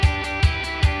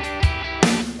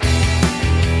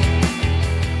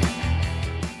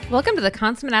Welcome to the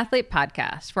Consummate Athlete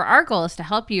Podcast, where our goal is to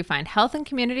help you find health and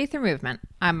community through movement.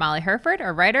 I'm Molly Herford,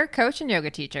 a writer, coach, and yoga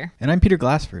teacher. And I'm Peter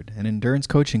Glassford, an endurance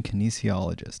coach and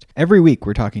kinesiologist. Every week,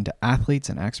 we're talking to athletes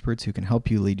and experts who can help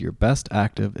you lead your best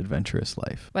active, adventurous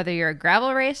life. Whether you're a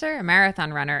gravel racer, a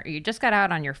marathon runner, or you just got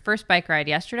out on your first bike ride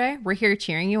yesterday, we're here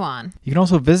cheering you on. You can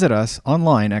also visit us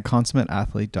online at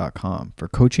consummateathlete.com for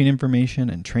coaching information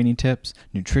and training tips,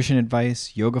 nutrition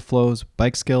advice, yoga flows,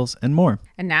 bike skills, and more.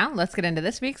 And now, let's get into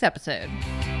this week's episode.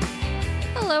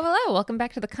 Hello. Welcome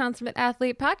back to the Consummate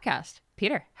Athlete Podcast.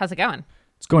 Peter, how's it going?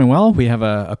 It's going well. We have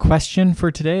a question for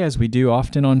today, as we do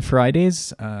often on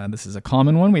Fridays. This is a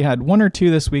common one. We had one or two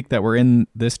this week that were in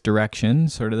this direction,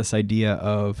 sort of this idea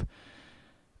of,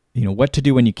 what to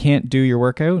do when you can't do your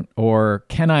workout, or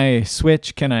can I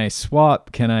switch? Can I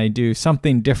swap? Can I do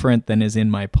something different than is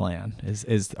in my plan?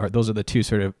 Those are the two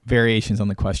sort of variations on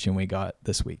the question we got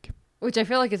this week. Which I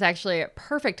feel like is actually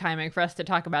perfect timing for us to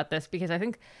talk about this, because I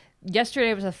think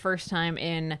yesterday was the first time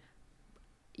in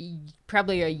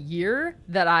probably a year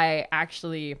that I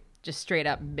actually just straight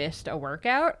up missed a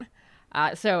workout.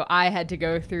 So I had to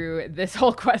go through this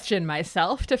whole question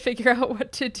myself to figure out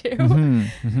what to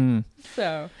do.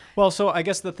 So I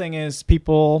guess the thing is,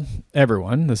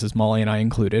 everyone, this is Molly and I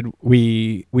included,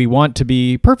 we want to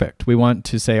be perfect. We want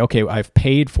to say, okay, I've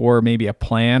paid for maybe a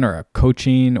plan or a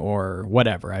coaching or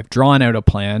whatever. I've drawn out a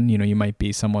plan. You might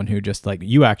be someone who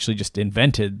you actually just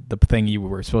invented the thing you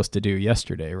were supposed to do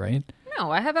yesterday, right? No,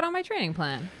 I have it on my training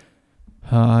plan.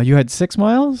 You had 6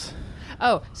 miles?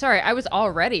 Oh, sorry. I was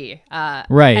already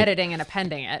right. editing and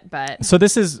appending it, but... So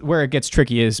this is where it gets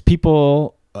tricky is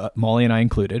people, Molly and I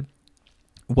included,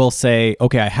 will say,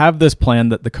 okay, I have this plan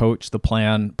that the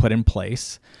plan put in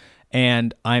place,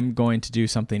 and I'm going to do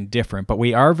something different. But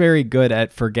we are very good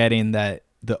at forgetting that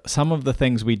some of the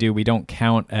things we do, we don't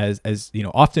count as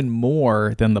often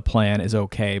more than the plan is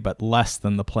okay, but less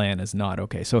than the plan is not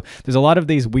okay. So there's a lot of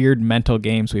these weird mental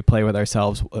games we play with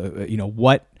ourselves,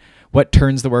 what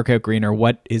turns the workout green, or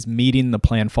what is meeting the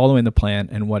plan, following the plan,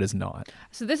 and what is not.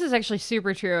 So this is actually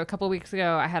super true. A couple of weeks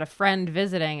ago, I had a friend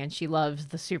visiting, and she loves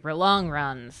the super long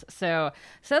runs. So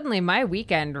suddenly my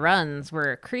weekend runs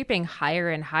were creeping higher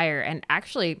and higher. And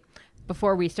actually,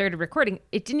 before we started recording,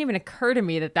 it didn't even occur to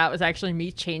me that was actually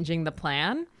me changing the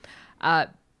plan,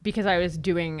 because I was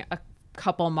doing a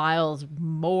couple miles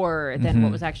more than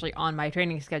what was actually on my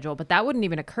training schedule. But that wouldn't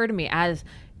even occur to me as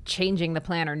changing the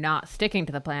plan or not sticking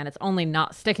to the plan. It's only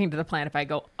not sticking to the plan if I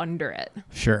go under it.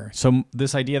 Sure. So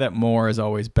this idea that more is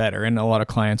always better, and a lot of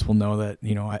clients will know that,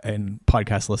 and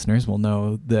podcast listeners will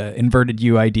know the inverted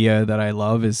U idea that I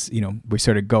love is, we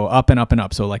sort of go up and up and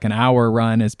up. So like an hour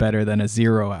run is better than a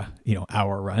 0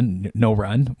 hour run, no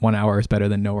run. 1 hour is better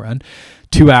than no run.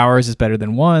 2 hours is better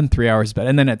than 1. 3 hours is better.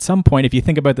 And then at some point, if you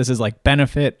think about this as like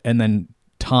benefit and then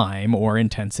time or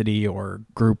intensity or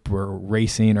group or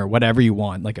racing or whatever you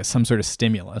want, like some sort of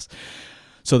stimulus.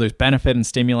 So there's benefit and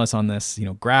stimulus on this,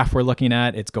 graph we're looking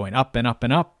at. It's going up and up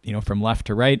and up, from left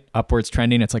to right, upwards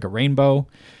trending. It's like a rainbow.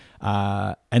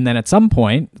 And then at some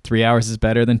point, 3 hours is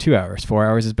better than 2 hours. 4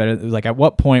 hours is better. Like at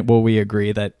what point will we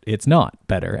agree that it's not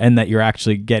better and that you're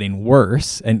actually getting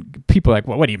worse? And people are like,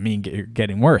 well, what do you mean you're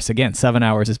getting worse? Again, 7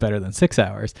 hours is better than 6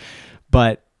 hours.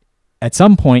 But at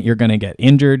some point, you're going to get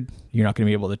injured. You're not going to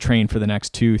be able to train for the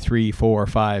next 2, 3, 4,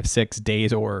 5, 6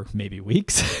 days, or maybe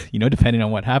weeks, depending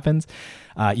on what happens.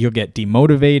 You'll get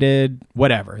demotivated,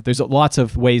 whatever. There's lots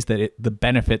of ways that the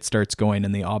benefit starts going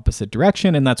in the opposite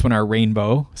direction. And that's when our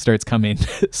rainbow starts coming,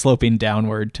 sloping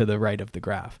downward to the right of the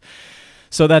graph.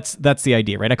 So that's the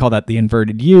idea, right? I call that the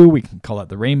inverted U. We can call that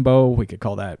the rainbow. We could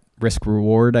call that risk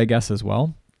reward, I guess, as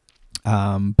well.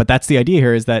 But that's the idea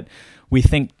here, is that we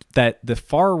think that the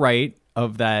far right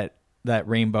of that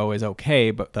rainbow is okay,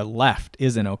 but the left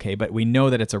isn't okay. But we know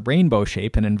that it's a rainbow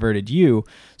shape, an inverted U.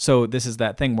 So this is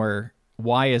that thing where,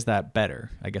 why is that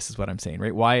better? I guess is what I'm saying,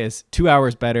 right? Why is 2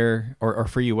 hours better, or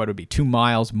for you, what would be 2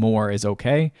 miles more is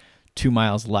okay, 2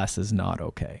 miles less is not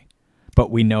okay.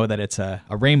 But we know that it's a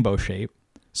rainbow shape.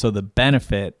 So the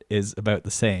benefit is about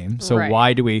the same. So right.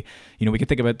 Why do we, we can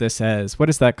think about this as, what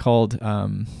is that called?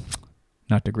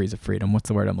 Not degrees of freedom. What's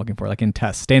the word I'm looking for? Like in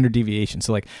tests, standard deviation.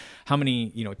 So like how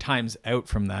many, times out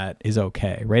from that is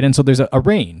okay, right? And so there's a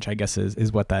range, I guess,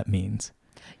 is what that means.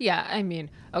 Yeah, I mean,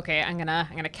 okay, I'm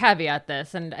gonna caveat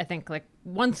this, and I think like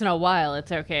once in a while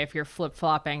it's okay if you're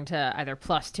flip-flopping to either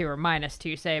 +2 or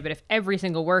 -2, say, but if every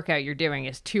single workout you're doing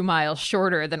is 2 miles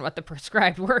shorter than what the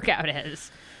prescribed workout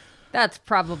is. that's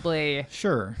probably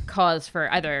Sure. cause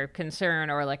for either concern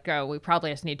or like, oh, we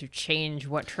probably just need to change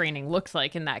what training looks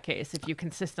like in that case if you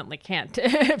consistently can't,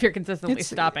 if you're consistently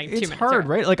stopping 2 minutes. It's hard, early.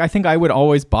 right? Like I think I would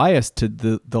always bias to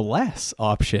the less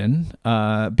option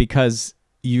because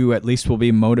you at least will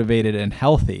be motivated and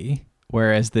healthy,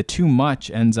 whereas the too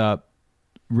much ends up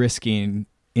risking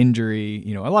injury,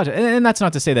 a lot and that's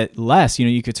not to say that less,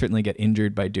 you could certainly get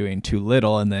injured by doing too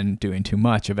little and then doing too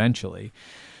much eventually.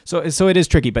 So it is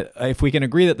tricky, but if we can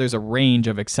agree that there's a range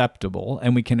of acceptable,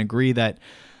 and we can agree that,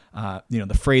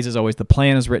 the phrase is always the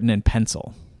plan is written in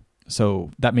pencil.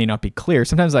 So that may not be clear.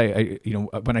 Sometimes I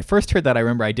when I first heard that, I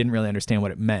remember I didn't really understand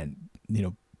what it meant,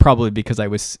 probably because I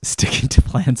was sticking to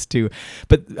plans too.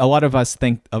 But a lot of us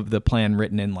think of the plan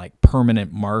written in like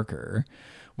permanent marker,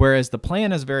 whereas the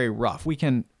plan is very rough. We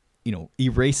can,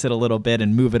 erase it a little bit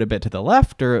and move it a bit to the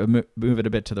left or move it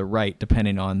a bit to the right,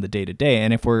 depending on the day to day.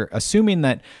 And if we're assuming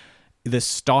that the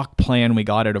stock plan we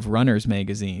got out of Runner's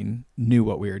Magazine knew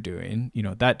what we were doing,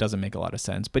 that doesn't make a lot of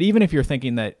sense. But even if you're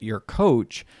thinking that your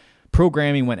coach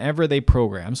programming whenever they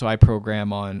program, so I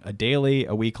program on a daily,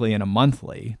 a weekly, and a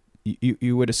monthly,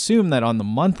 you would assume that on the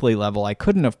monthly level, I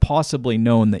couldn't have possibly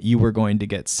known that you were going to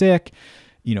get sick,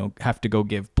 have to go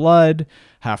give blood,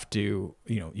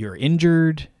 you're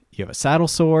injured, you have a saddle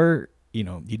sore, you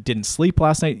didn't sleep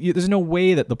last night. There's no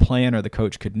way that the plan or the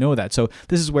coach could know that. So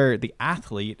this is where the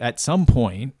athlete at some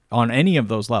point on any of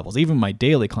those levels, even my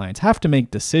daily clients, have to make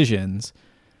decisions.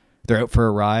 They're out for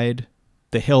a ride.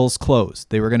 The hill's closed.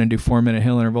 They were going to do 4-minute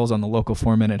hill intervals on the local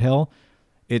 4-minute hill.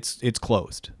 It's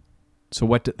closed.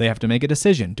 So they have to make a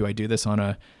decision. Do I do this on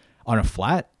a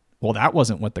flat? Well, that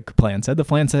wasn't what the plan said. The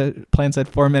plan said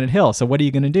 4-minute hill. So what are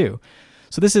you going to do?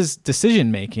 So this is decision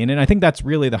making, and I think that's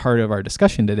really the heart of our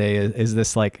discussion today is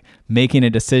this like making a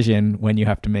decision when you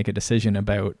have to make a decision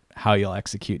about how you'll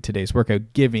execute today's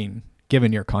workout, given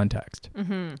your context.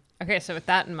 Mm-hmm. Okay, so with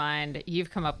that in mind, you've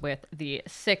come up with the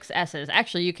 6 S's.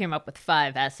 Actually, you came up with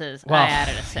 5 S's. Well, I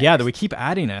added a 6. Yeah, we keep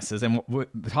adding S's, and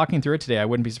talking through it today, I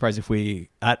wouldn't be surprised if we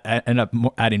end up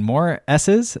adding more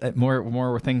S's,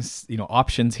 more things,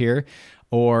 options here,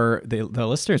 or the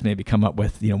listeners maybe come up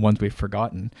with ones we've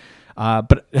forgotten.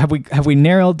 But have we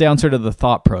narrowed down sort of the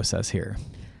thought process here?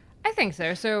 I think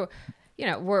so. So,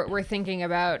 we're thinking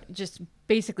about just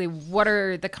basically what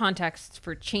are the contexts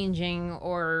for changing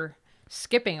or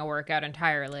skipping a workout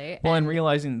entirely. Well, and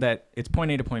realizing that it's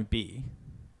point A to point B,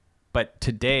 but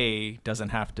today doesn't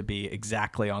have to be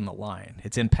exactly on the line.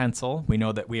 It's in pencil. We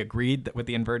know that we agreed that with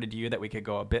the inverted U that we could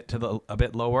go a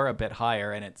bit lower, a bit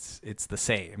higher, and it's the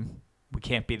same. We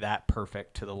can't be that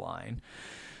perfect to the line.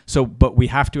 So, but we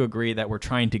have to agree that we're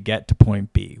trying to get to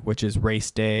point B, which is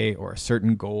race day or a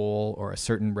certain goal or a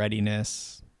certain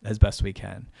readiness as best we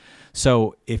can.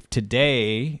 So if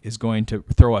today is going to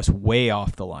throw us way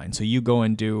off the line, so you go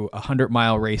and do a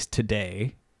 100-mile race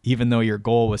today, even though your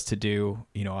goal was to do,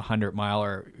 100-mile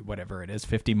or whatever it is,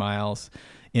 50 miles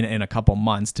in a couple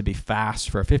months to be fast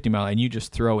for a 50-mile, and you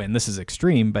just throw in, this is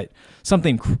extreme, but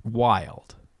something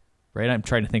wild, right? I'm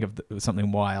trying to think of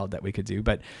something wild that we could do,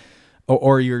 but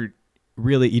or you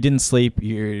didn't sleep,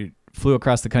 you flew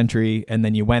across the country, and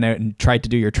then you went out and tried to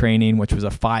do your training, which was a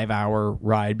 5-hour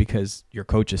ride because your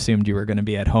coach assumed you were going to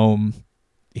be at home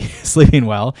sleeping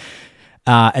well.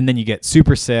 And then you get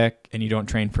super sick and you don't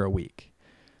train for a week.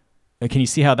 Can you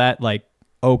see how that,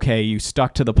 okay, you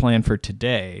stuck to the plan for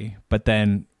today, but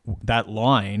then that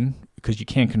line, because you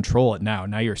can't control it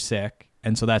now you're sick.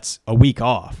 And so that's a week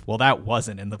off. Well, that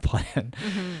wasn't in the plan.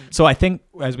 Mm-hmm. So I think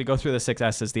as we go through the 6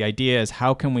 S's, the idea is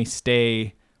how can we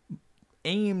stay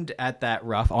aimed at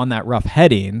on that rough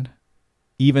heading,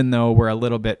 even though we're a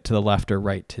little bit to the left or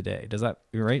right today. Does that,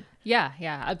 you right? Yeah,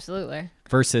 absolutely.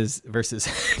 Versus,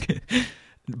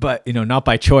 but not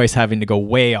by choice having to go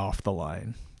way off the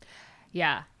line.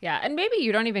 Yeah. And maybe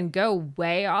you don't even go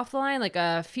way off the line. Like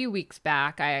a few weeks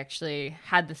back, I actually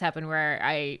had this happen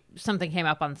where something came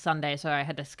up on Sunday, so I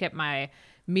had to skip my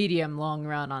medium long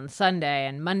run on Sunday,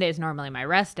 and Monday is normally my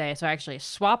rest day, so I actually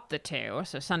swapped the two.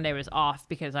 So Sunday was off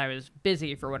because I was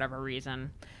busy for whatever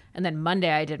reason, and then Monday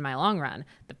I did my long run.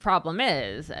 The problem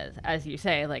is, as you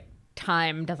say,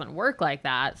 time doesn't work like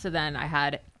that. So then I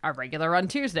had a regular run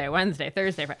Tuesday, Wednesday,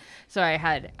 Thursday. So I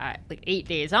had 8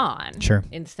 days on. Sure.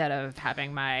 Instead of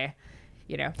having my,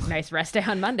 nice rest day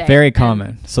on Monday. Very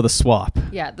common. So the swap.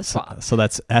 Yeah, the swap. So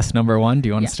that's S number 1. Do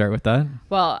you want to start with that?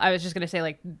 Well, I was just going to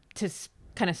say to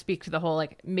kind of speak to the whole,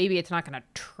 maybe it's not going to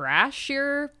trash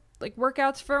your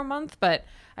workouts for a month, but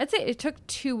I'd say it took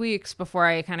 2 weeks before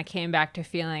I kind of came back to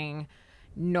feeling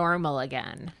normal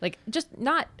again. Just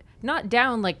not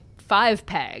down 5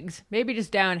 pegs, maybe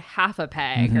just down half a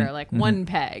peg or 1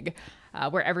 peg.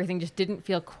 where everything just didn't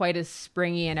feel quite as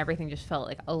springy and everything just felt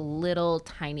like a little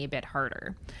tiny bit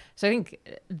harder. So I think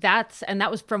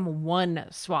that was from one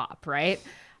swap, right?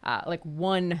 Like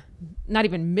one, not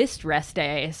even missed rest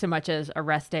day so much as a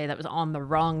rest day that was on the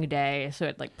wrong day. So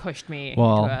it like pushed me.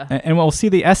 And we'll see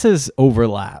the S's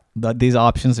overlap. These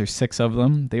options, there's 6 of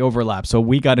them. They overlap. So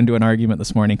we got into an argument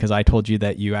this morning because I told you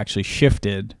that you actually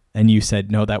shifted and you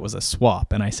said, no, that was a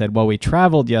swap. And I said, well, we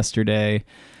traveled yesterday.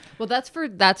 Well, that's for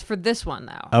this one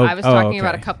though. I was talking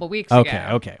about a couple weeks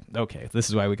ago. Okay. This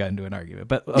is why we got into an argument.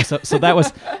 But so that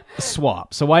was a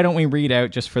swap. So why don't we read out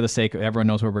just for the sake of everyone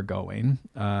knows where we're going,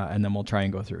 and then we'll try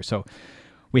and go through. So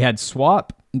we had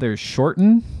swap. There's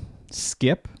shorten,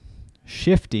 skip,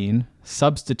 shifting,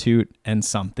 substitute, and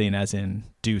something, as in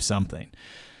do something.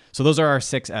 So those are our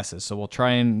 6 S's. So we'll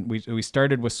try and we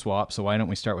started with swap. So why don't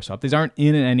we start with swap? These aren't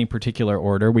in any particular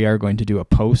order. We are going to do a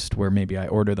post where maybe I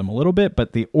order them a little bit,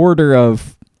 but the order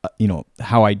of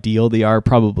how ideal they are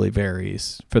probably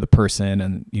varies for the person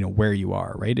and where you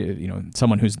are, right?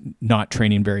 Someone who's not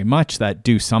training very much, that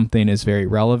do something is very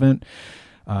relevant.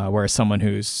 Whereas someone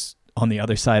who's on the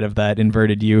other side of that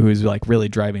inverted U, who's like really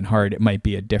driving hard, it might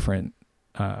be a different.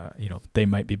 They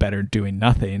might be better doing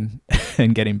nothing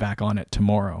and getting back on it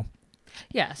tomorrow.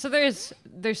 Yeah. So there's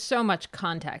so much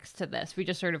context to this. We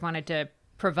just sort of wanted to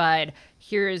provide,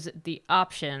 here's the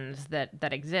options that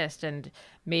exist. And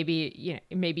maybe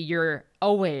you're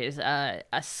always a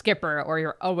skipper, or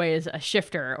you're always a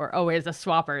shifter, or always a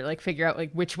swapper, like figure out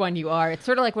like which one you are. It's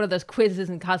sort of like one of those quizzes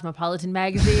in Cosmopolitan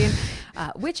magazine.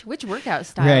 Which workout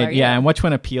style are you? Yeah, and which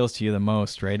one appeals to you the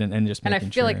most, right? And just making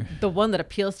sure. And I feel like the one that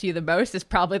appeals to you the most is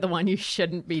probably the one you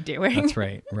shouldn't be doing. That's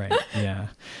right, yeah.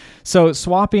 So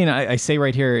swapping, I say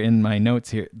right here in my notes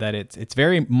here that it's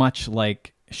very much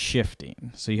like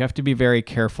shifting. So you have to be very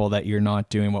careful that you're not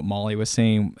doing what Molly was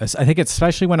saying. I think it's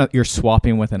especially when you're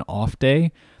swapping with an off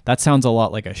day, that sounds a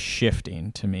lot like a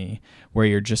shifting to me, where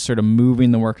you're just sort of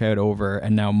moving the workout over,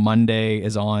 and now Monday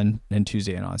is on and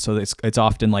Tuesday is on. So it's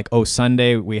often like, oh,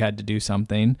 Sunday we had to do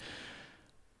something,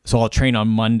 so I'll train on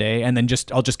Monday, and then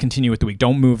I'll just continue with the week.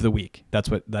 Don't move the week. That's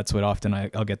what often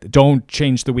I'll get. Don't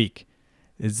change the week.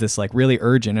 Is this like really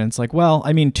urgent? And it's like, well,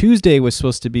 I mean, Tuesday was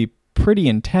supposed to be pretty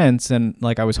intense, and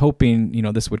like I was hoping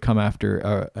this would come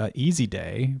after a easy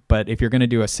day. But if you're going to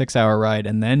do a 6-hour ride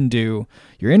and then do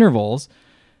your intervals,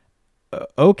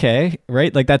 okay,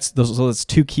 right? Like that's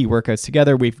 2 key workouts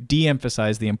together. We've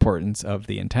de-emphasized the importance of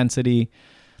the intensity.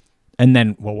 And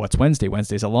then, well, what's Wednesday?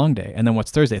 Wednesday's a long day. And then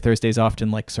what's Thursday? Thursday's often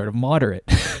like sort of moderate,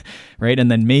 right? And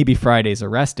then maybe Friday's a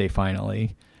rest day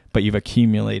finally, but you've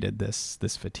accumulated this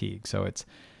fatigue. So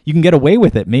you can get away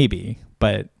with it maybe,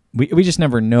 but we just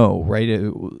never know, right?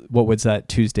 What was that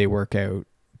Tuesday workout?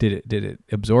 Did it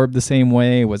absorb the same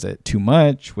way? Was it too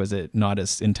much? Was it not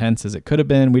as intense as it could have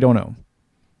been? We don't know,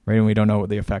 right? And we don't know what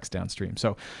the effects downstream.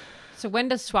 So when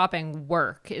does swapping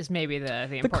work is maybe the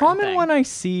important The common thing. one I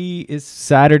see is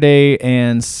Saturday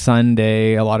and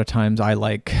Sunday. A lot of times I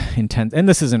like intense, and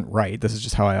this isn't right. This is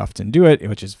just how I often do it,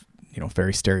 which is,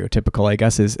 very stereotypical, I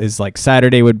guess, is like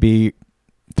Saturday would be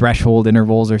threshold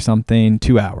intervals or something,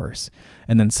 2 hours.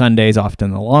 And then Sunday's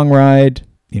often the long ride,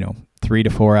 3 to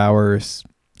 4 hours,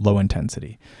 low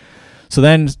intensity. So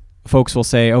then folks will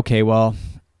say, okay, well,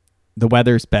 the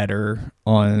weather's better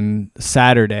on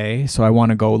Saturday, so I want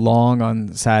to go long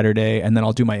on Saturday, and then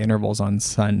I'll do my intervals on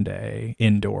Sunday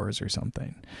indoors or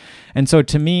something. And so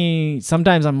to me,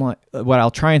 sometimes I'm like, what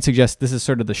I'll try and suggest, this is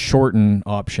sort of the shorten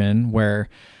option, where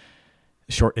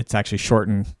it's actually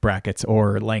shorten brackets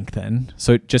or lengthen.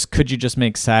 So could you just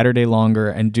make Saturday longer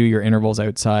and do your intervals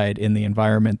outside in the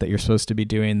environment that you're supposed to be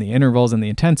doing the intervals and the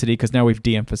intensity? Because now we've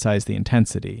de-emphasized the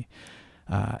intensity.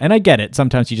 And I get it.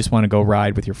 Sometimes you just want to go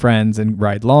ride with your friends and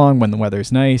ride long when the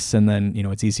weather's nice, and then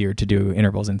it's easier to do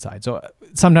intervals inside. So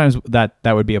sometimes that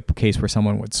would be a case where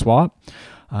someone would swap.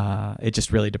 It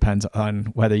just really depends on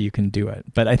whether you can do it.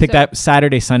 But I think that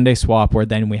Saturday Sunday swap, where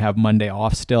then we have Monday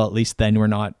off still, at least then we're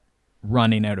not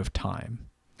running out of time.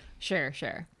 Sure.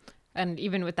 And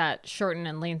even with that shorten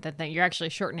and lengthen thing, you're actually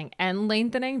shortening and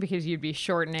lengthening, because you'd be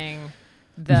shortening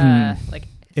the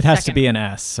it has to be an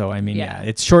S. So I mean, yeah,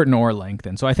 it's shorten or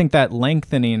lengthen. So I think that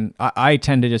lengthening, I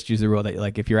tend to just use the rule that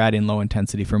like if you're adding low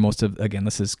intensity for most of, again,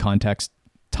 this is context,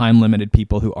 time limited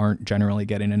people who aren't generally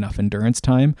getting enough endurance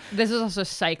time. This is also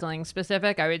cycling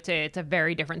specific. I would say it's a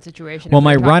very different situation. Well,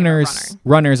 my runners,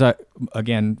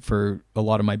 again, for a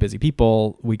lot of my busy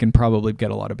people, we can probably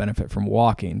get a lot of benefit from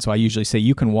walking. So I usually say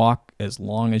you can walk as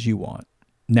long as you want.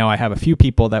 Now I have a few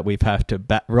people that we've had to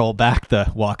roll back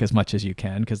the walk as much as you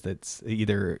can, because it's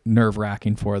either nerve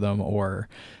wracking for them, or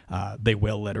they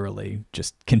will literally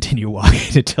just continue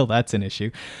walking until that's an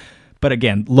issue. But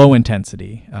again, low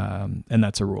intensity, and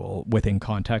that's a rule within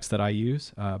context that I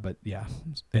use. But yeah,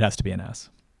 it has to be an S.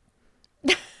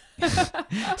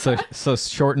 so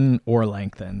shorten or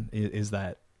lengthen is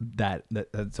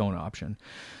that's own option.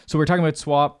 So we're talking about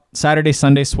swap. Saturday,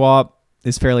 Sunday swap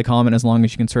is fairly common as long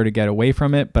as you can sort of get away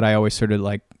from it. But I always sort of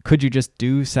like, could you just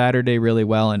do Saturday really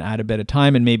well and add a bit of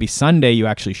time, and maybe Sunday you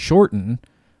actually shorten,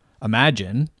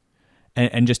 imagine,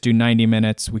 and just do 90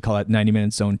 minutes. We call it 90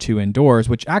 minutes zone 2 indoors,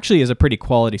 which actually is a pretty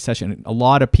quality session. A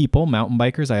lot of people, mountain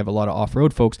bikers, I have a lot of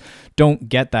off-road folks, don't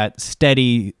get that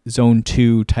steady zone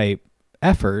 2 type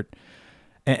effort.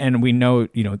 And we know,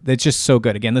 it's just so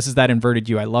good. Again, this is that inverted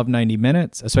U. I love 90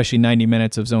 minutes, especially 90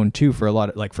 minutes of zone 2 for a lot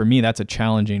of, like for me, that's a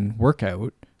challenging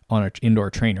workout on an indoor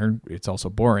trainer. It's also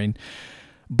boring.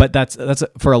 But that's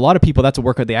for a lot of people, that's a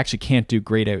workout they actually can't do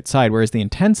great outside, whereas the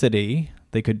intensity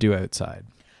they could do outside.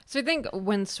 So I think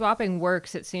when swapping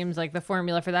works, it seems like the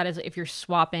formula for that is if you're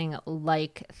swapping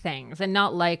like things, and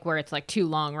not like where it's like 2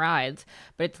 long rides,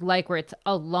 but it's like where it's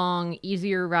a long,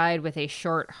 easier ride with a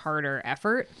short, harder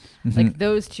effort. Like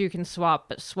those two can swap,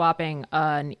 but swapping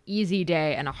an easy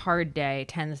day and a hard day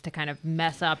tends to kind of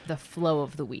mess up the flow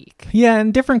of the week. Yeah,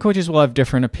 and different coaches will have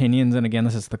different opinions. And again,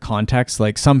 this is the context.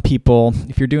 Like some people,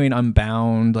 if you're doing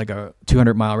Unbound, like a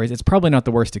 200-mile race, it's probably not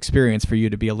the worst experience for you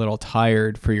to be a little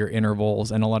tired for your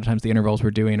intervals. And a lot of times the intervals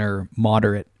we're doing are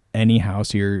moderate anyhow,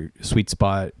 so your sweet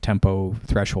spot tempo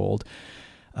threshold.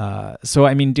 So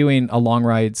I mean, doing a long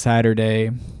ride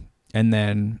Saturday and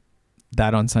then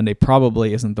that on Sunday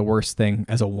probably isn't the worst thing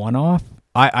as a one-off.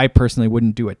 I personally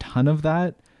wouldn't do a ton of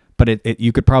that, but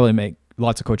you could probably make,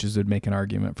 lots of coaches would make an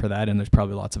argument for that, and there's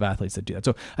probably lots of athletes that do that.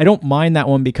 So I don't mind that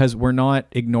one because we're not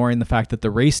ignoring the fact that the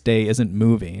race day isn't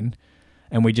moving,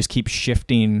 and we just keep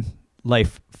shifting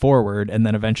life forward, and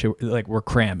then eventually like we're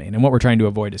cramming. And what we're trying to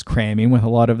avoid is cramming with a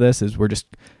lot of this. Is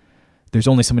there's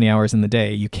only so many hours in the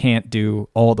day. You can't do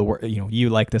all the work. You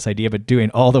like this idea, but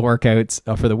doing all the workouts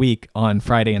for the week on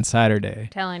Friday and Saturday.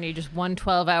 Telling you just 1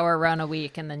 12-hour run a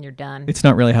week and then you're done. It's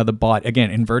not really how the body,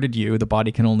 again, inverted U, the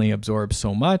body can only absorb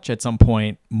so much. At some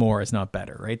point, more is not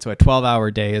better, right? So a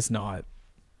 12-hour day is not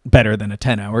better than a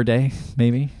 10-hour day,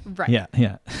 maybe. Right.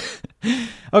 Yeah.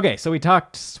 Okay, so we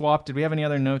talked swap. Did we have any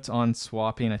other notes on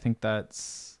swapping? I think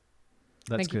that's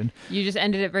good. You just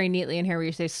ended it very neatly in here where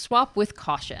you say swap with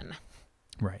caution.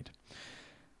 Right.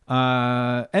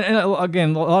 And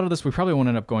again, a lot of this, we probably won't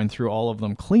end up going through all of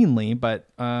them cleanly, but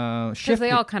because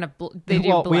they all kind of they do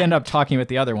well, blend. we end up talking about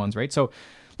the other ones, right? So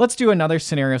let's do another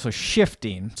scenario. So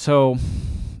shifting. So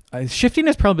shifting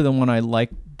is probably the one I like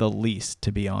the least,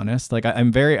 to be honest. Like I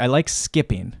like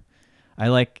skipping. I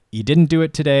like, you didn't do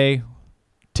it today,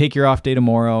 take your off day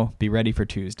tomorrow, be ready for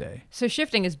Tuesday. So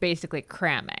shifting is basically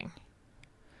cramming.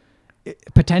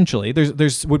 Potentially,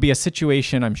 there's would be a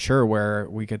situation, I'm sure, where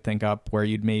we could think up where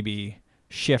you'd maybe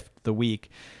shift the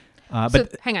week.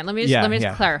 But hang on, let me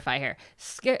just clarify here.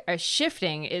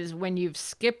 Shifting is when you've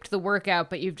skipped the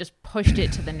workout, but you've just pushed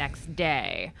it to the next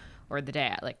day or the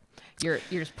day. Like you're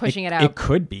just pushing it out. It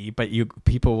could be, but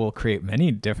people will create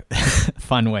many different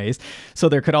fun ways. So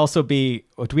there could also be.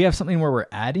 Do we have something where we're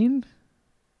adding?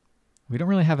 We don't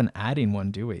really have an adding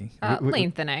one, do we?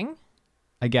 Lengthening,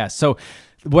 I guess. So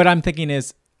what I'm thinking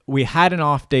is we had an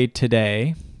off day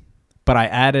today, but I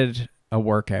added a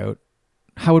workout.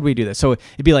 How would we do this? So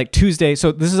it'd be like Tuesday.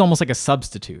 So this is almost like a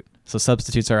substitute. So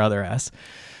substitutes are other S.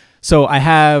 So I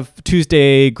have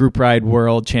Tuesday group ride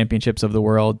world championships of the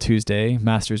world, Tuesday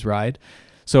masters ride.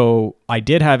 So I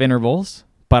did have intervals,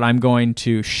 but I'm going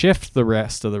to shift the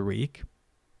rest of the week.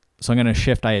 So I'm going to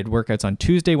shift. I had workouts on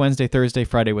Tuesday, Wednesday, Thursday,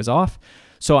 Friday was off.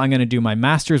 So I'm going to do my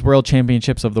masters world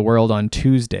championships of the world on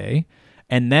Tuesday.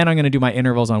 And then I'm going to do my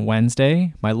intervals on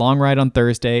Wednesday, my long ride on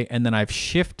Thursday. And then I've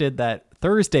shifted that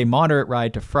Thursday moderate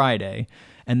ride to Friday.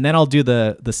 And then I'll do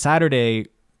the Saturday,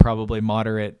 probably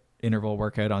moderate interval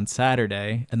workout on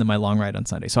Saturday, and then my long ride on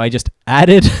Sunday. So I just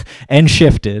added and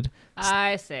shifted.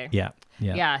 I see.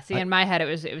 Yeah. See, in my head,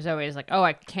 it was always like,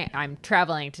 oh, I'm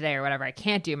traveling today or whatever. I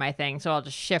can't do my thing. So I'll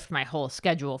just shift my whole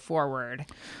schedule forward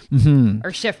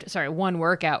or one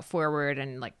workout forward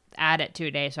and like add it to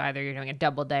a day. So either you're doing a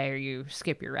double day or you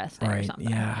skip your rest day or something.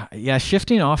 Yeah.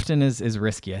 Shifting often is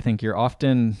risky. I think you're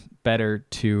often better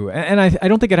to, and I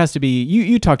don't think it has to be,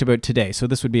 you talked about today. So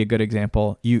this would be a good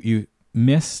example. You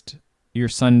missed your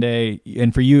Sunday,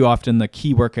 and for you, often the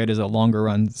key workout is a longer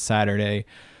run Saturday,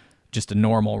 just a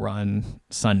normal run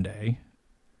Sunday,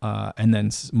 and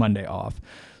then Monday off.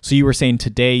 So you were saying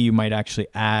today you might actually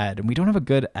add, and we don't have a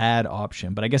good add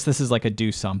option, but I guess this is like a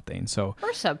do something. So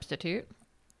or substitute.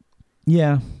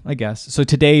 Yeah, I guess. So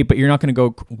today, but you're not going to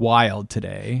go wild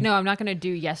today. No, I'm not going to do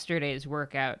yesterday's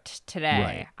workout today.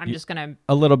 Right. I'm just going to...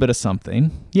 A little bit of something.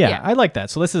 Yeah, I like that.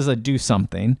 So this is a do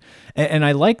something. And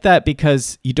I like that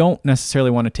because you don't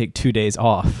necessarily want to take 2 days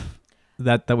off.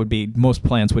 That would be, most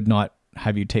plans would not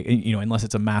have you take, unless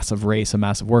it's a massive race, a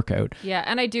massive workout. Yeah,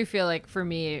 and I do feel like for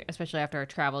me, especially after a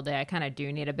travel day, I kind of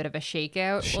do need a bit of a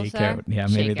shakeout. Shakeout. Yeah,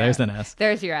 maybe there's an S.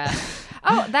 There's your S.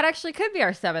 Oh, that actually could be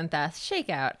our 7th S,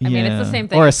 shakeout. I mean, it's the same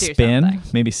thing. Or a as spin, something.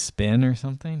 maybe spin or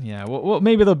something. Yeah, well,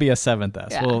 maybe there'll be a 7th S.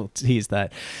 Yeah. We'll tease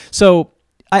that. So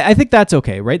I think that's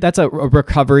okay, right? That's a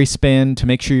recovery spin to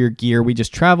make sure your gear, we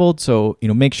just traveled. So,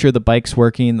 make sure the bike's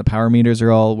working, the power meters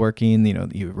are all working.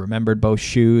 You remembered both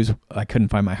shoes. I couldn't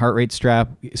find my heart rate strap.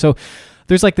 So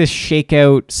there's like this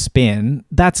shakeout spin.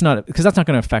 That's not going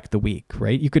to affect the week,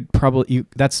 right? You could probably,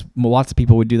 lots of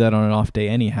people would do that on an off day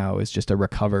anyhow, is just a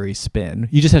recovery spin.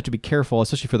 You just have to be careful,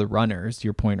 especially for the runners, to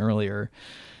your point earlier.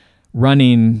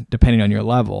 Running, depending on your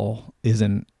level,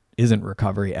 isn't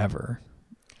recovery ever.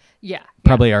 Yeah.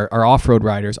 Probably our off-road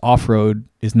riders, off-road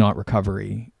is not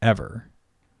recovery ever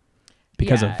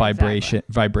because of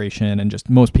vibration and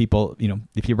just most people,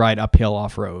 if you ride uphill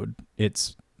off-road,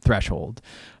 it's threshold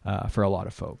for a lot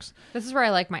of folks. This is where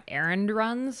I like my errand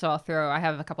runs. So I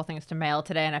have a couple things to mail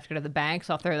today and I have to go to the bank.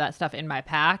 So I'll throw that stuff in my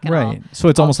pack. And So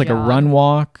it's almost like a jog. run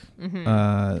walk.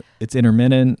 Mm-hmm. It's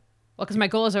intermittent. Well, because my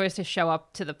goal is always to show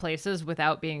up to the places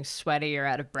without being sweaty or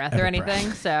out of breath or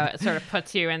anything. So it sort of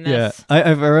puts you in this. Yeah,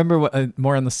 I remember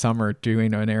more in the summer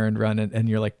doing an errand run and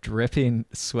you're like dripping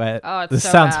sweat. Oh, it's this so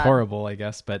sounds bad. horrible, I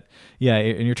guess, but yeah,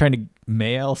 and you're trying to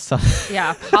mail something.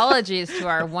 Yeah, apologies to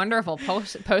our wonderful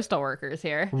postal workers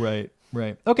here. Right.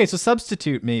 Okay, so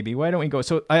substitute maybe. Why don't we go?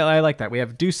 So I like that. We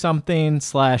have do something /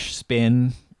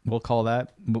 spin. We'll call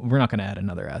that. We're not going to add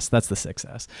another S. That's the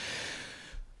 6S.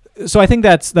 So I think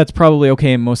that's probably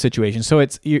okay in most situations. So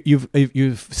it's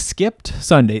you've skipped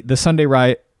Sunday. The Sunday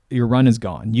ride, your run is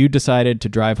gone. You decided to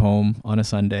drive home on a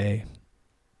Sunday.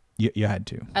 You had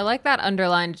to. I like that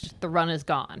underlined. Just the run is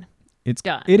gone. It's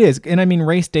done. It is, and I mean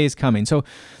race day is coming. So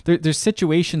there's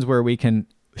situations where we can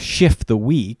shift the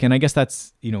week, and I guess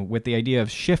that's with the idea of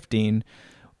shifting.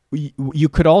 You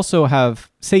could also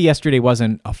have, say yesterday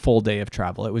wasn't a full day of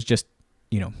travel. It was just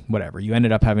whatever. You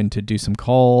ended up having to do some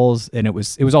calls, and it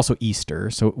was also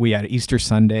Easter. So we had Easter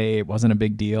Sunday. It wasn't a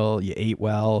big deal. You ate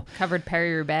well. Covered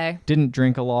Paris-Roubaix. Didn't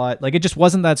drink a lot. Like, it just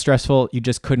wasn't that stressful. You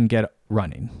just couldn't get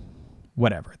running.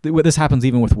 Whatever. This happens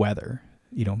even with weather.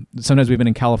 Sometimes we've been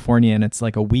in California and it's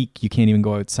like a week you can't even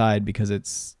go outside because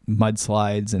it's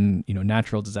mudslides and,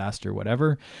 natural disaster,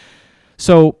 whatever.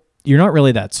 So you're not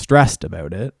really that stressed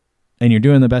about it. And you're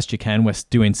doing the best you can with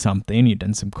doing something. You've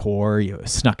done some core, you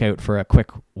snuck out for a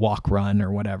quick walk run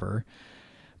or whatever,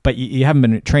 but you haven't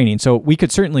been training. So we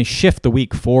could certainly shift the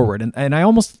week forward. And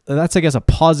that's, I guess, a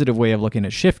positive way of looking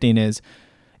at shifting is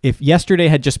if yesterday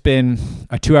had just been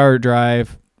a 2-hour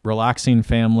drive, relaxing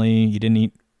family, you didn't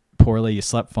eat poorly, you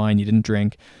slept fine, you didn't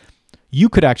drink, you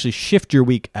could actually shift your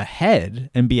week ahead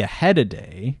and be ahead a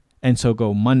day. And so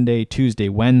go Monday, Tuesday,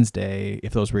 Wednesday,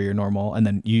 if those were your normal. And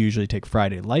then you usually take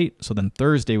Friday light. So then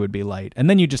Thursday would be light. And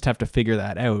then you just have to figure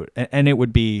that out. And it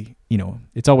would be,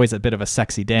 it's always a bit of a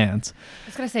sexy dance. I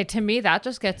was going to say, to me, that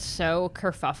just gets so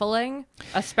kerfuffling,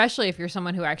 especially if you're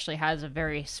someone who actually has a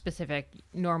very specific,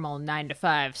 normal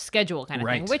 9-to-5 schedule kind of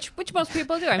thing, which most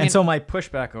people do. I mean, and so my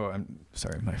pushback, I'm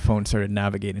sorry, my phone started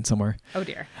navigating somewhere. Oh,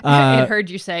 dear. It heard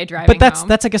you say driving But home.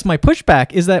 that's, I guess, my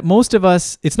pushback is that most of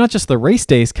us, it's not just the race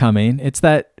days coming, it's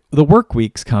that the work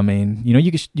week's coming.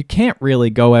 You can't really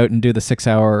go out and do the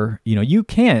 6-hour, you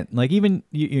can't, like, even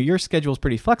your schedule is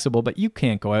pretty flexible, but you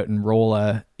can't go out and roll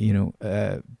a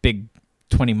big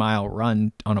 20-mile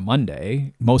run on a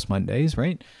Monday, most Mondays,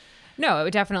 right? No, it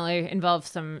would definitely involve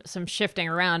some shifting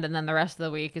around, and then the rest of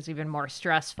the week is even more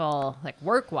stressful, like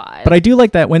work-wise. But I do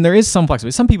like that when there is some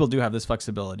flexibility. Some people do have this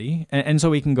flexibility, and so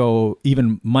we can go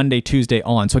even Monday, Tuesday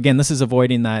on. So again, this is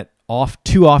avoiding that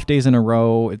 2 off days in a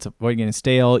row. It's avoiding getting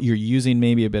stale. You're using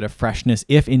maybe a bit of freshness.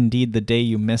 If indeed the day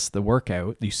you miss the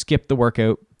workout, you skip the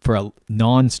workout for a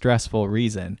non-stressful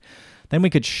reason, then we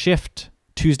could shift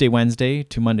Tuesday, Wednesday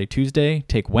to Monday, Tuesday,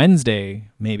 take Wednesday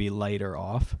maybe lighter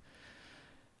off,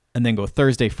 and then go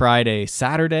Thursday, Friday,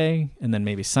 Saturday, and then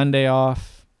maybe Sunday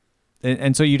off.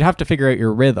 And so you'd have to figure out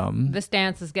your rhythm. This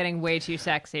dance is getting way too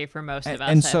sexy for most of us,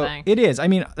 and so I think. it is. I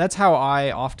mean, that's how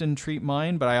I often treat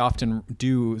mine, but I often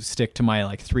do stick to my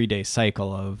 3-day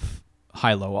cycle of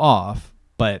high, low, off.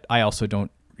 But I also don't,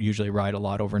 usually ride a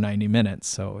lot over 90 minutes,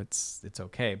 so it's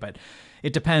okay. But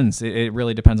it depends. It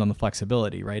really depends on the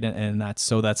flexibility, right? And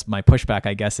that's my pushback,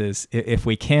 I guess, is if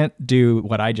we can't do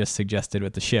what I just suggested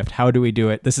with the shift, how do we do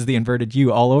it? This is the inverted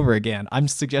U all over again. I'm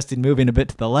suggesting moving a bit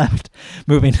to the left,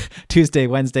 moving Tuesday,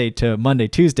 Wednesday to Monday,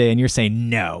 Tuesday, and you're saying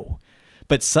no.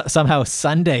 But somehow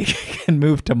Sunday can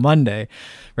move to Monday,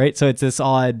 right? So it's this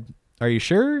odd, are you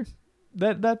sure?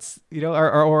 That's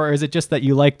or is it just that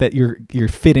you like that you're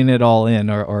fitting it all in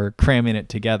or cramming it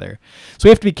together? So we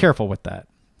have to be careful with that.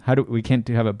 We can't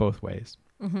have it both ways.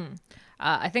 Mm-hmm.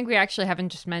 I think we actually haven't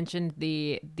just mentioned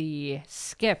the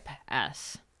skip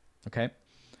S. Okay.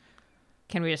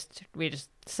 Can we just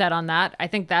set on that? I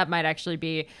think that might actually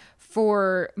be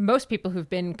for most people who've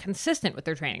been consistent with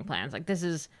their training plans. Like this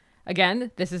is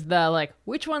the like,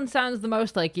 which one sounds the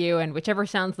most like you, and whichever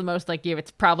sounds the most like you,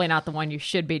 it's probably not the one you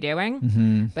should be doing.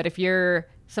 Mm-hmm. But if you're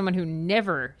someone who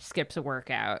never skips a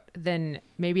workout, then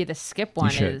maybe the skip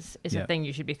one is a thing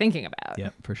you should be thinking about.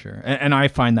 Yeah, for sure. And I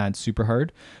find that super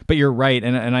hard. But you're right.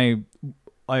 And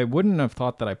I wouldn't have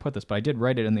thought that I put this, but I did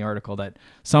write it in the article that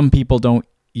some people don't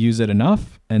use it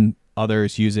enough and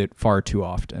others use it far too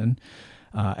often.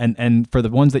 And for the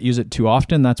ones that use it too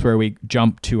often, that's where we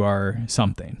jump to our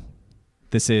something.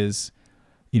 This is,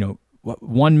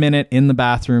 1 minute in the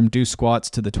bathroom, do squats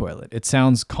to the toilet. It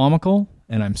sounds comical,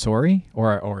 and I'm sorry,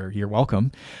 or you're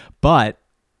welcome. But,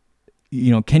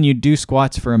 can you do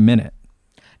squats for a minute?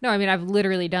 No, I mean, I've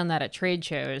literally done that at trade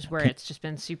shows where it's just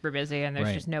been super busy and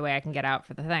there's just no way I can get out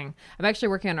for the thing. I'm actually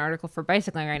working on an article for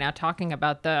Bicycling right now talking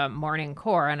about the morning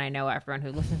core. And I know everyone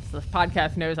who listens to this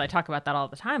podcast knows I talk about that all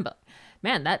the time. But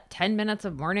man, that 10 minutes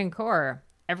of morning core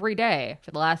every day for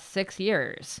the last 6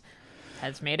 years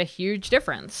has made a huge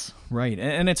difference. Right.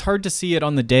 And it's hard to see it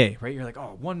on the day, right? You're like,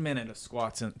 1 minute of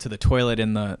squats to the toilet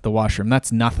in the washroom.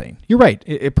 That's nothing. You're right.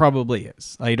 It probably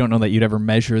is. I don't know that you'd ever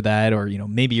measure that, or,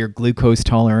 maybe your glucose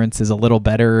tolerance is a little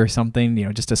better or something,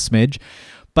 just a smidge.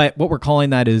 But what we're calling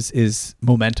that is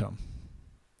momentum.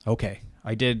 Okay.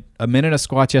 I did a minute of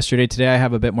squats yesterday. Today I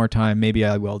have a bit more time. Maybe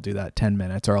I will do that 10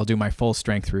 minutes, or I'll do my full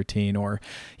strength routine, or,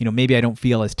 maybe I don't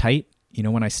feel as tight.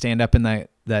 When I stand up in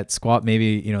that squat,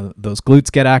 maybe, those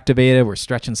glutes get activated. We're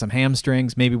stretching some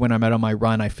hamstrings. Maybe when I'm out on my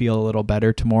run, I feel a little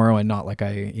better tomorrow and not like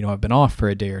I've been off for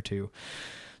a day or two.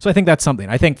 So I think that's something.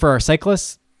 I think for our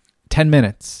cyclists, 10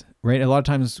 minutes, right? A lot of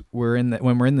times when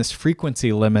we're in this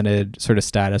frequency limited sort of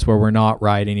status where we're not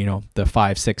riding, the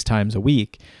 5-6 times a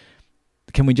week,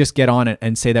 can we just get on it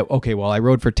and say that, okay, well, I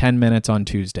rode for 10 minutes on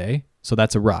Tuesday, so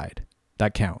that's a ride.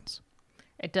 That counts.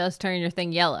 It does turn your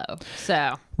thing yellow,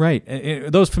 so. Right.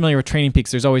 Those familiar with Training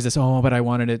Peaks, there's always this, but I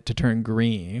wanted it to turn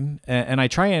green. And I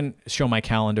try and show my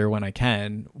calendar when I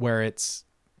can where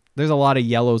there's a lot of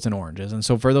yellows and oranges. And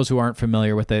so for those who aren't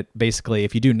familiar with it, basically,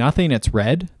 if you do nothing, it's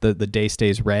red. The day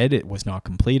stays red. It was not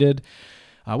completed,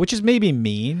 which is maybe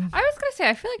mean. I was going to say,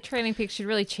 I feel like Training Peaks should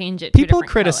really change it. People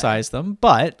criticize them,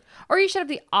 but... Or you should have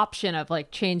the option of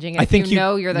changing it. I think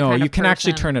you're the kind of you can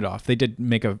actually turn it off. They did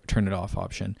make a turn it off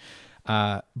option.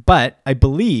 But I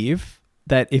believe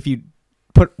that if you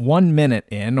put 1 minute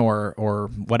in or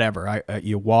whatever,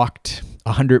 you walked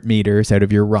 100 meters out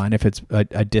of your run, if it's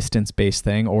a distance-based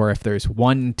thing, or if there's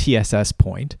one TSS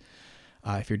point,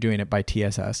 if you're doing it by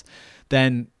TSS,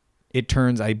 then it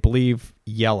turns, I believe,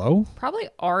 yellow. Probably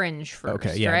orange first,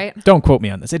 right? Don't quote me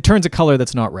on this. It turns a color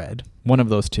that's not red, one of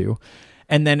those two.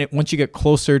 And then once you get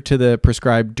closer to the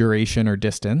prescribed duration or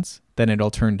distance, then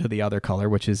it'll turn to the other color,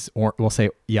 which is, we'll say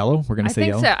yellow. We're going to say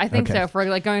yellow. I think so. If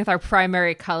we're going with our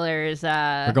primary colors.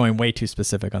 We're going way too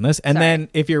specific on this. And then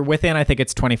if you're within, I think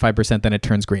it's 25%, then it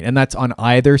turns green. And that's on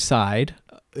either side.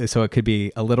 So it could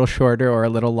be a little shorter or a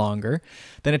little longer.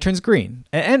 Then it turns green.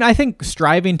 And I think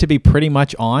striving to be pretty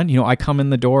much on, I come in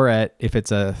the door if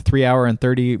it's a 3 hour and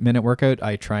 30 minute workout,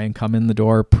 I try and come in the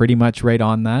door pretty much right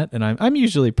on that. And I'm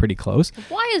usually pretty close.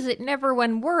 Why is it never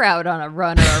when we're out on a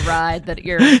run or a ride that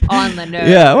you're on the nose?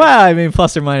 Yeah, well, I mean,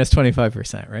 plus or minus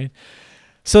 25%, right?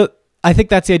 So I think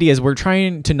that's the idea, is we're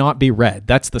trying to not be red.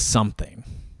 That's the something.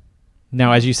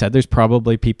 Now, as you said, there's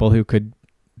probably people who could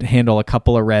handle a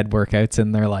couple of red workouts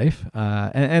in their life,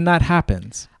 and that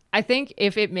happens. I think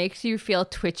if it makes you feel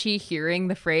twitchy hearing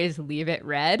the phrase "leave it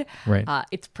red," right,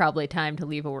 it's probably time to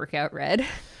leave a workout red.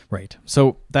 Right.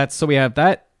 So we have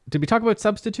that. Did we talk about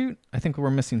substitute? I think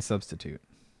we're missing substitute.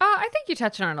 I think you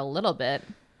touched on it a little bit.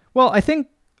 Well, I think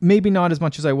maybe not as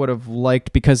much as I would have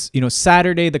liked, because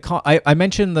Saturday I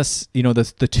mentioned this,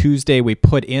 the Tuesday we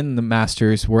put in the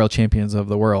Masters World Champions of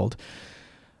the World.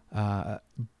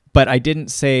 But I didn't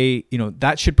say,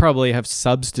 that should probably have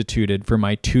substituted for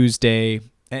my Tuesday.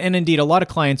 And indeed, a lot of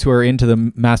clients who are into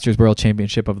the Masters World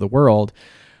Championship of the World,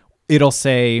 it'll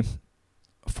say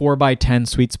 4x10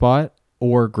 sweet spot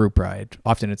or group ride.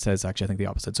 Often it says, actually, I think the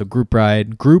opposite. So group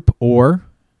ride, group or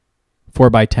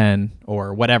 4x10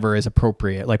 or whatever is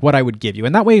appropriate, like what I would give you.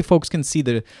 And that way folks can see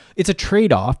it's a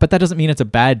trade-off, but that doesn't mean it's a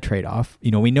bad trade-off.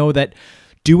 We know that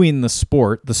doing the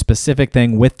sport, the specific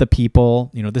thing with the people,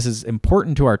 this is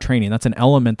important to our training. That's an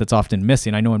element that's often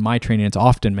missing. I know in my training it's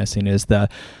often missing is the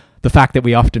fact that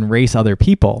we often race other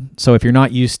people. So if you're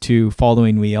not used to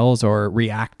following wheels or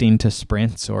reacting to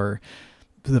sprints, or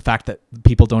the fact that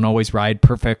people don't always ride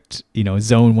perfect,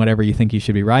 zone, whatever you think you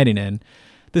should be riding in,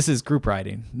 this is group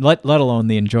riding, let alone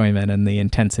the enjoyment and the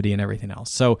intensity and everything else.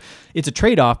 So it's a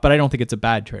trade-off, but I don't think it's a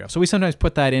bad trade-off. So we sometimes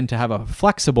put that in to have a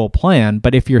flexible plan.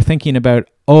 But if you're thinking about,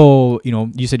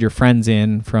 you said your friend's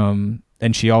in from,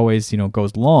 and she always,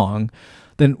 goes long,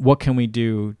 then what can we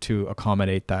do to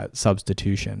accommodate that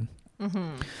substitution?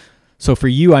 Mm-hmm. So for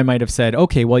you, I might have said,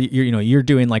 okay, well, you're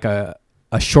doing like a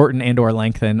shorten and or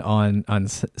lengthen on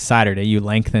Saturday. You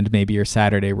lengthened maybe your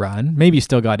Saturday run. Maybe you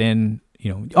still got in,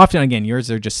 often again,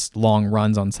 yours are just long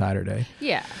runs on Saturday.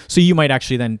 Yeah. So you might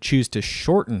actually then choose to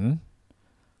shorten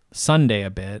Sunday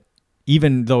a bit,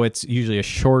 even though it's usually a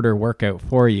shorter workout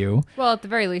for you. Well, at the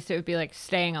very least, it would be like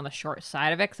staying on the short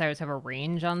side of it, because I always have a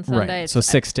range on Sunday. Right. So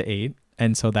 6 to 8.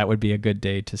 And so that would be a good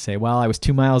day to say, well, I was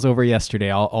 2 miles over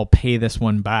yesterday. I'll pay this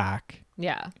one back.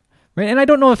 Yeah. Right. And I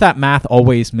don't know if that math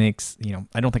always makes,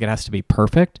 I don't think it has to be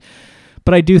perfect.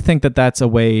 But I do think that that's a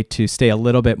way to stay a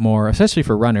little bit more, especially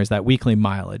for runners, that weekly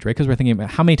mileage, right? Because we're thinking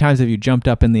about how many times have you jumped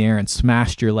up in the air and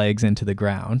smashed your legs into the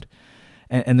ground?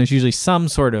 And there's usually some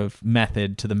sort of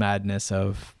method to the madness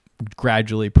of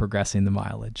gradually progressing the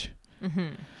mileage. Mm-hmm.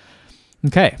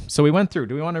 Okay, so we went through.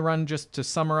 Do we want to run just to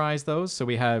summarize those? So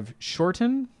we have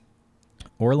shorten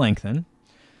or lengthen,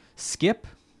 skip,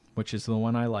 which is the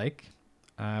one I like.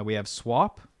 We have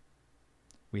swap.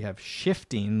 We have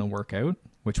shifting the workout,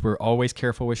 which we're always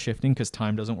careful with shifting because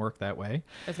time doesn't work that way.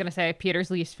 I was going to say Peter's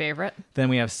least favorite. Then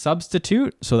we have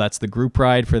substitute. So that's the group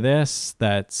ride for this.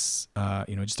 That's,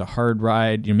 just a hard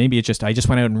ride. Maybe it's just, I just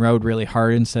went out and rode really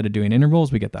hard instead of doing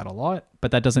intervals. We get that a lot,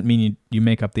 but that doesn't mean you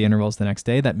make up the intervals the next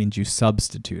day. That means you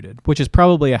substituted, which is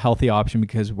probably a healthy option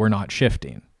because we're not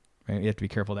shifting, right? You have to be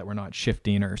careful that we're not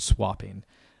shifting or swapping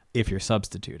if you're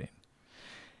substituting.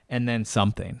 And then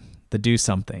the do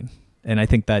something. And I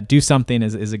think that do something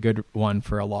is a good one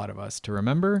for a lot of us to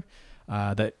remember,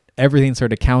 that everything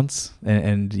sort of counts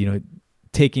and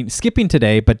skipping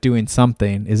today, but doing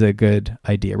something is a good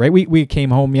idea, right? We came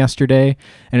home yesterday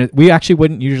and we actually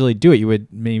wouldn't usually do it. You would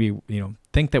maybe,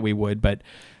 think that we would, but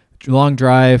long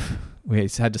drive, we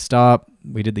had to stop.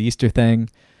 We did the Easter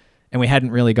thing and we hadn't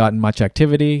really gotten much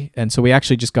activity. And so we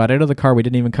actually just got out of the car. We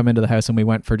didn't even come into the house and we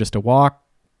went for just a walk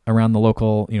around the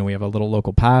local, we have a little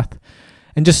local path.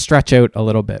 And just stretch out a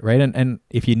little bit, right? And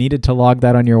if you needed to log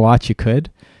that on your watch, you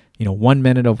could. 1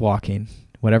 minute of walking,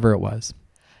 whatever it was.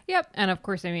 Yep. And of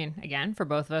course, again, for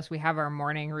both of us, we have our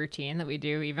morning routine that we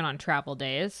do even on travel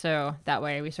days. So that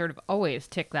way we sort of always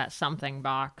tick that something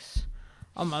box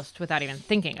almost without even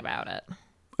thinking about it.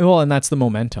 Well, and that's the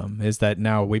momentum, is that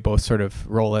now we both sort of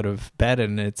roll out of bed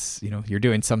and it's, you're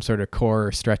doing some sort of core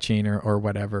or stretching or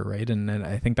whatever, right? And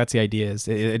I think that's the idea is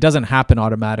it doesn't happen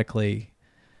automatically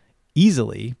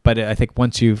easily, but I think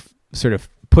once you've sort of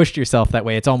pushed yourself that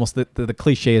way, it's almost the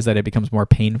cliche is that it becomes more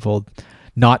painful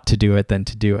not to do it than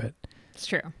to do it. It's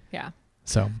true. Yeah.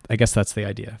 So I guess that's the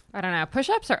idea. I don't know.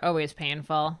 Push-ups are always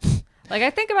painful. Like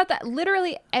I think about that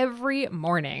literally every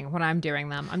morning when I'm doing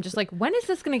them. I'm just like, when is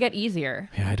this going to get easier?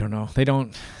 Yeah, I don't know. They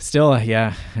don't still.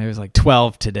 Yeah. I was like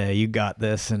 12 today. You got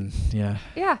this. And yeah.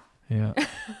 Yeah. Yeah.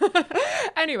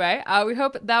 Anyway, we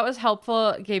hope that was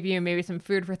helpful. Gave you maybe some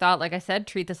food for thought. Like I said,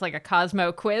 treat this like a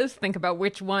Cosmo quiz. Think about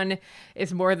which one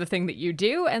is more the thing that you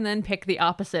do, and then pick the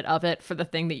opposite of it for the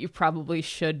thing that you probably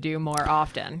should do more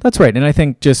often. That's right. And I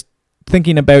think just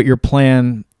thinking about your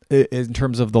plan in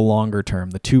terms of the longer term,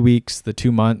 the 2 weeks, the 2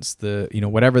 months,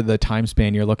 whatever the time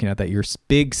span you're looking at, that your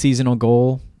big seasonal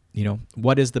goal,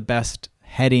 what is the best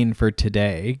heading for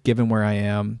today, given where I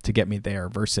am, to get me there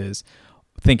versus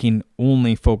thinking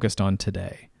only focused on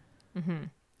today. Mm-hmm.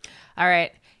 All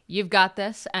right. You've got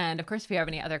this. And of course, if you have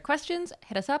any other questions,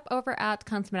 hit us up over at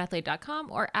consummateathlete.com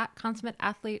or at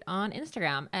consummateathlete on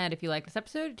Instagram. And if you like this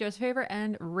episode, do us a favor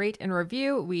and rate and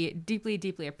review. We deeply,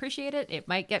 deeply appreciate it. It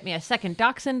might get me a second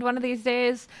dachshund one of these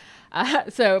days.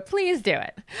 So please do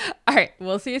it. All right.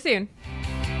 We'll see you soon.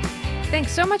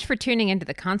 Thanks so much for tuning into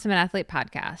the Consummate Athlete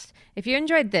podcast. If you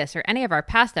enjoyed this or any of our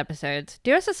past episodes,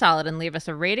 do us a solid and leave us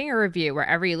a rating or review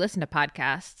wherever you listen to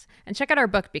podcasts. And check out our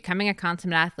book, Becoming a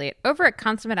Consummate Athlete, over at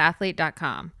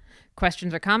consummateathlete.com.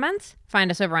 Questions or comments? Find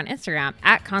us over on Instagram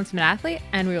 @ConsummateAthlete,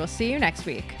 and we will see you next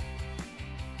week.